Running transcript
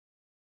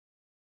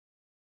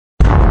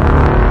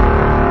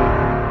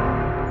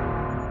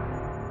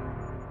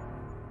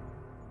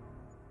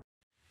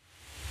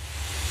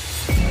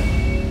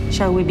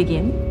Shall we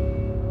begin?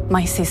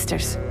 My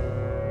sisters,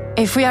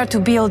 if we are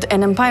to build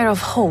an empire of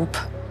hope,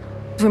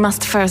 we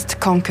must first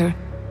conquer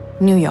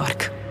New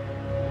York.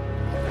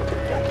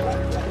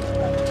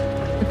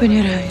 Open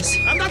your eyes.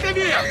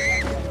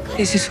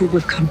 This is who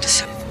we've come to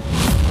serve.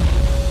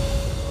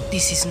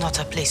 This is not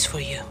a place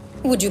for you.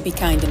 Would you be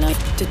kind enough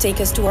to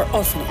take us to our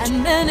orphanage?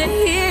 And then a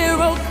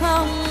hero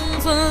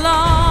comes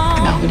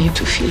along. Now we need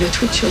to feel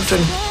it with children.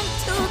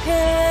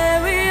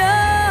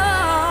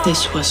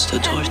 This was the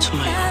door to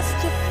my heart.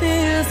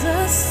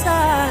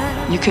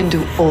 You can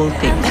do all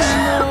things.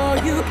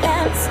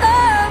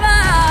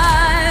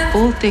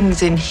 All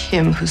things in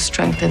Him who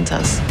strengthens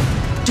us.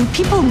 Do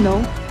people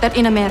know that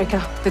in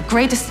America, the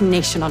greatest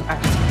nation on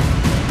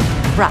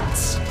earth,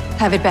 rats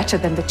have it better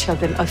than the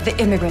children of the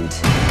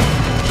immigrant?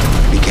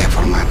 Be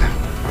careful, mother,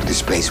 or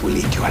this place will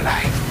eat you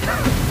alive.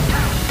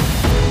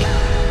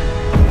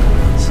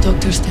 The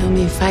doctors tell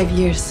me 5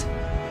 years.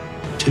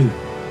 2.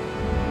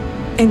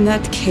 In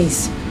that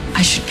case,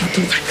 I should not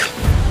overcome.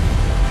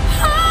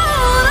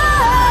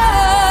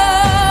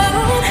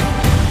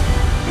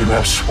 You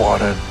have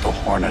swatted the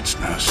hornet's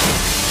nest.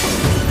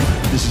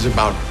 This is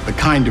about the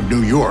kind of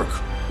New York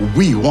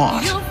we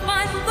want.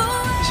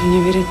 Bisogna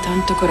avere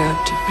tanto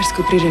coraggio per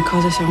scoprire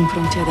cosa siamo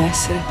pronti ad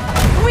essere.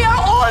 We are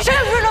all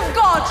children of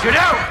God. Get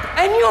out!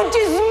 And you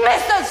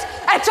dismiss us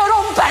at your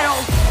own peril.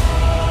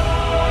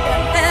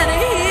 And a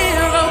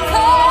hero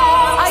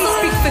comes. I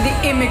speak for the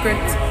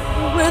immigrant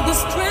With the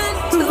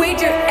strength who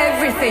wager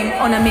everything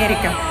on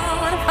America.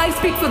 I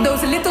speak for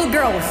those little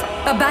girls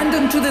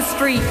abandoned to the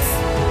streets,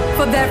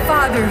 for their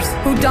fathers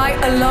who die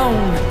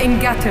alone in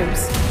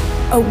gutters.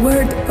 A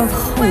word of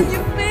hope,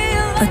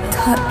 a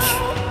touch,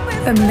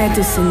 a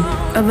medicine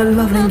of a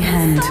loving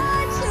hand.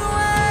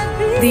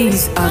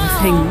 These are the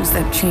things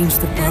that change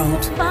the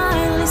world.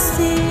 finally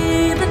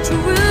see the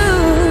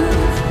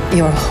truth.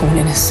 Your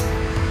Holiness.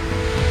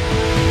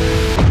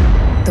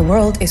 The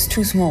world is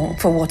too small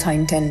for what I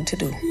intend to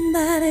do.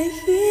 But a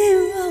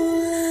hero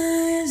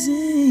lies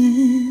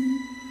in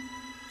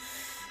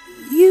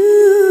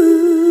you.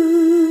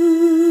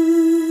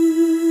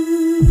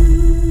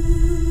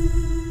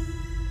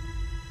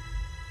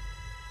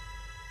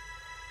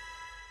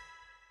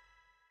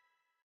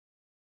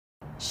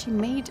 She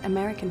made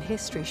American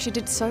history. She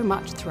did so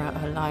much throughout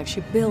her life.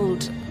 She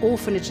built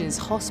orphanages,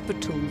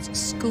 hospitals,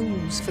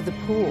 schools for the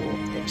poor.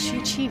 She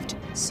achieved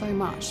so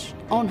much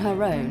on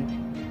her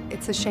own.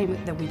 It's a shame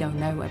that we don't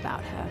know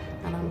about her,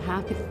 and I'm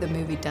happy that the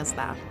movie does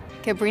that.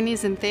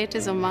 Cabrini's in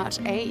theaters on March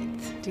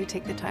 8th. Do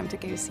take the time to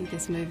go see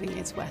this movie.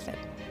 It's worth it.